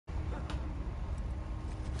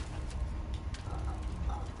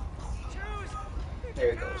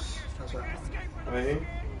There it goes. That's what I want. Right here?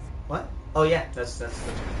 What? Oh yeah, that's right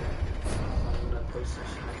there. I'm gonna post this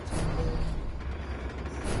shit.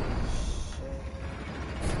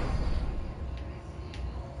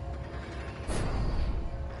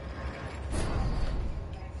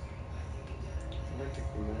 I like the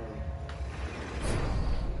Camaro.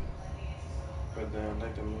 But then I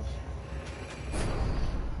like the most.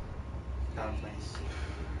 Sounds nice.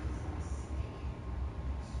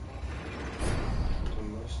 The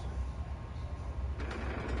most.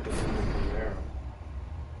 But then the Camaro.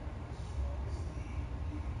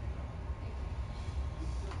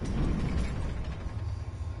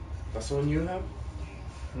 That's the one you have?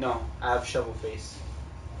 No, I have shovel face.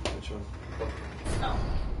 Which one? No.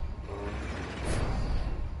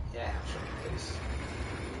 Yeah, I have shovel face.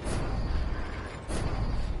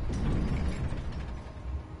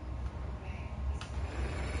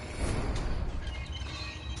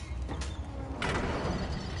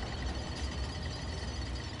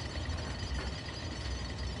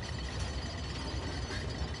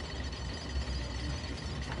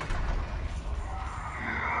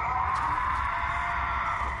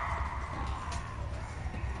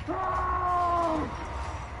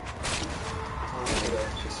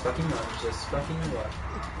 Just fucking what?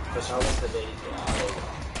 Push out the bait. Yeah, there you go.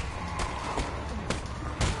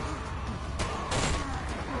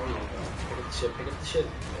 There you go. Pick up the shit, pick up the shit.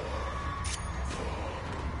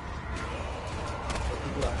 Fuck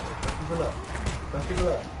people up, fuck people up, fuck people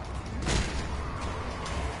up.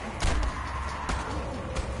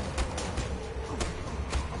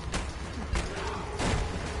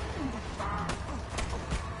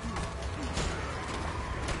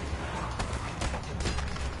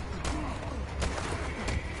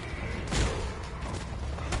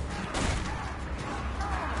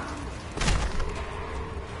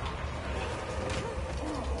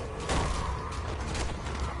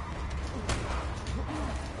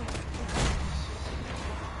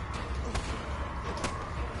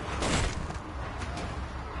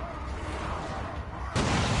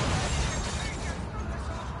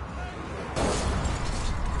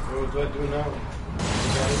 What do I do now?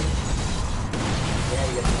 Yeah,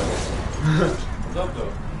 you get the first. What's up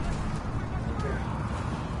though? Okay.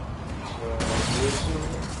 So, this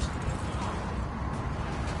one.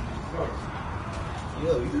 Fuck.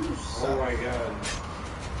 Yo, you suck. Oh my god.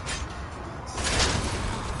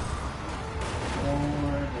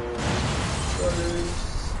 More brothers.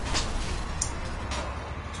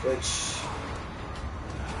 Twitch.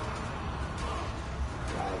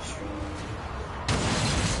 Live stream.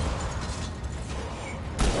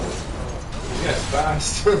 Yeah, it's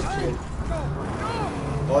fast.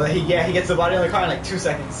 Oh, he gets the body on the car in like 2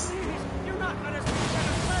 seconds. You're not gonna see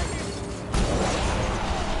that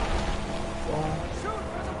Shoot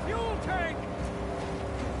for the fuel tank!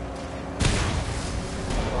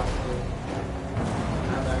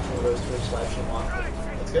 I'm actually going to Twitch live stream on.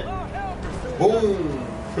 That's good. Oh, hell, Boom!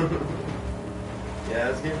 Yeah,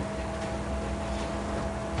 that's good.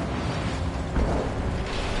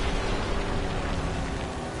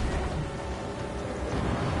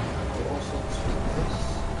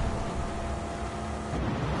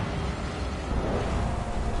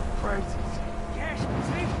 Yes,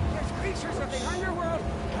 see? There's creatures of the underworld.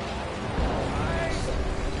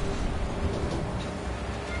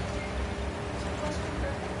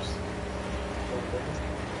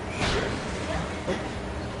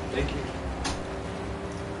 Thank you.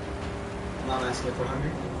 Mom asking if we're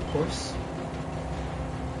hungry, of course.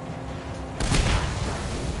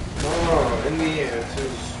 Oh, in the air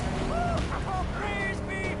too. Oh, praise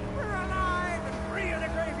be! We're alive and free of the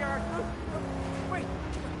graveyard. Wait,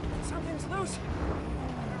 something's loose.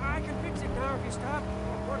 I can fix it now if you stop.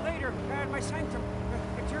 Or later, at my sanctum.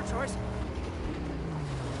 It's your choice.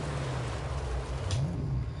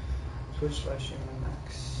 Twitch live stream on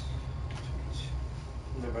Max.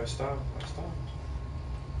 If I stop, I stop.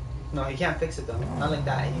 No, he can't fix it though. Not like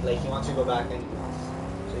that. He wants to go back anyways,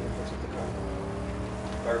 so he can fix it with the car.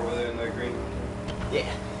 Back over there in the green.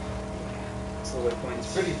 Yeah. That's the waypoint.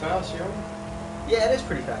 It's pretty fast, yo. Yeah, it is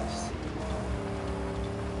pretty fast.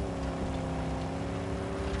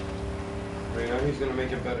 Right now he's gonna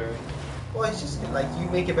make it better. Well, it's just like you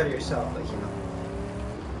make it better yourself, like you know.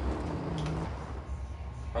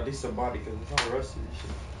 At least the body, because it's not rusty and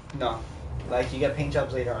shit. No, like you get paint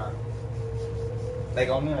jobs later on. Like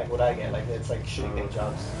only like what I get, like it's like shitty paint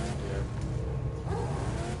jobs. Yeah.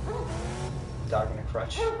 Dog in a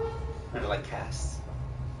crutch, and like casts.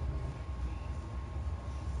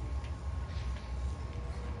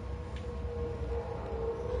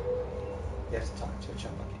 You have to talk to a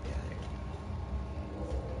chump. Yeah, there you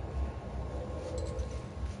go.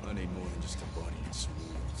 I need more than just a body and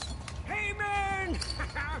swords. Hey, man!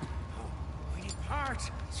 Oh, we need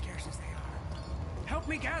parts, scarce as they are. Help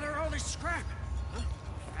me gather all this scrap. Huh?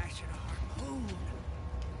 Fashion a harpoon.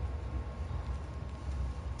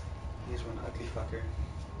 He's one ugly fucker.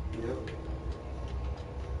 Yep.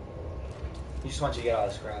 He just wants you to get all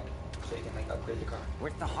the scrap so you can like upgrade the car.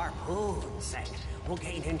 With the harpoon set, we'll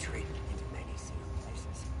gain entry into many sealed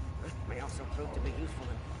places. Huh? May also prove to be useful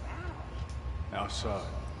in Outside.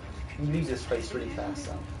 You leave this place really fast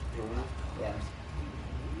though. Mm-hmm. Yeah.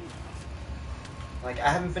 Like I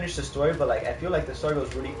haven't finished the story, but like I feel like the story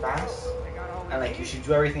goes really fast, and like you should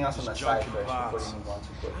do everything else on the side first before you move on too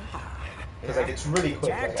quick. Because like it's really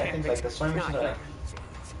quick. Like I think like the story missions are like.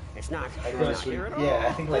 It's not. I feel like, yeah,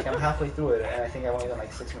 I think like I'm halfway through it, and I think I've only done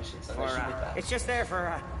like 6 missions. So It's just there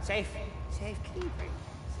for safekeeping.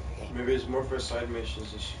 Maybe it's more for side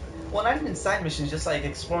missions and shit. Well, not even side missions, just like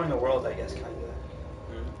exploring the world, I guess, kind of.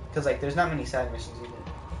 Because like there's not many side missions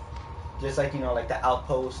either. Just like, you know, like the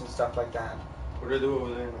outposts and stuff like that. What do they do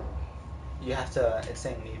over there now? You have to, it's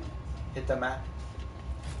saying leave. Hit the map.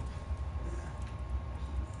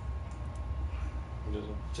 What is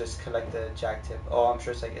it? Just collect the jack tip. Oh, I'm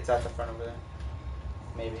sure it's like, it's at the front over there.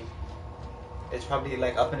 Maybe. It's probably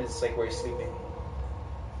like up in his, like where he's sleeping.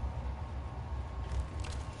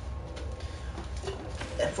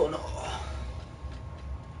 Telefono.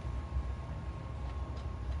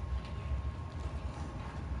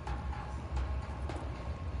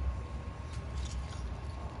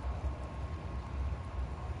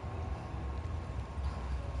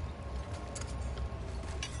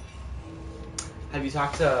 Have you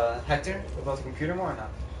talked to Hector about the computer more or not?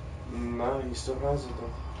 Nah, he still has it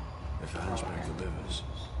though. If a hunchback delivers.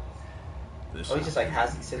 Oh, he just like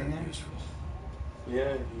has it sitting there? Useful.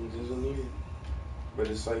 Yeah, he doesn't need it. But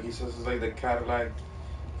it's like, he says it's like the Cadillac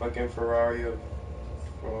fucking Ferrari of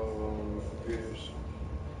computers.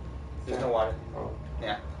 There's no water. Oh.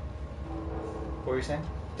 Yeah. What were you saying?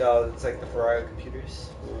 It's like the Ferrari computers.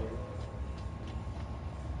 Yeah.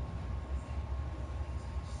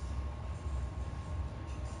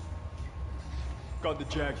 Got the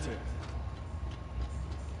jag tip.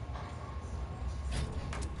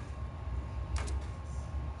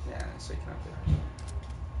 Yeah, so you can upgrade.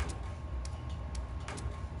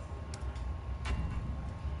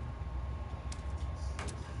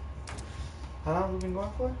 How long have we been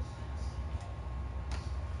going for?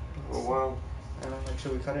 Oh wow. I don't know, like,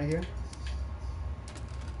 should we cut it here?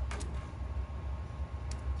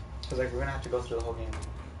 Because like we're gonna have to go through the whole game.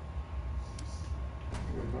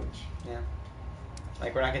 Pretty much. Yeah.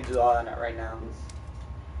 Like we're not gonna do all that right now.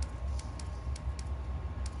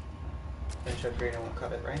 Finish upgrade and we'll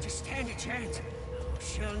cut it, right? To stand a chance,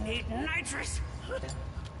 she'll need nitrous. Yeah.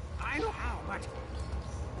 I know how, but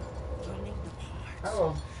you'll need the parts.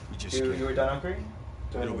 Oh, We just you were done upgrading?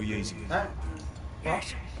 It'll be easy. Alright. Well,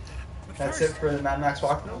 Yes. But that's first, it for the Mad Max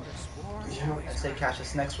walkthrough. notice war Yeah. I say catch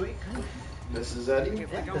us next week. This is Eddie.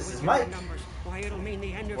 If we don't this is win Mike. the numbers, why, it'll mean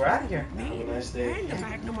the end of We're outta here. me Have a nice day. and the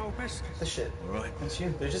magnum opus. The shit. Alright. It's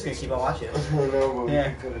you. They're just gonna keep on watching I us. don't know, but we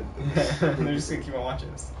Yeah. could They're just gonna keep on watching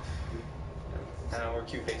us. I know, we're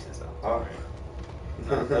cute faces though. Alright.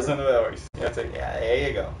 No, that's not the way that works. You have to, yeah, there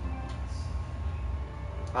you go.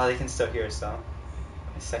 Oh, they can still hear us though.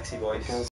 My sexy voice.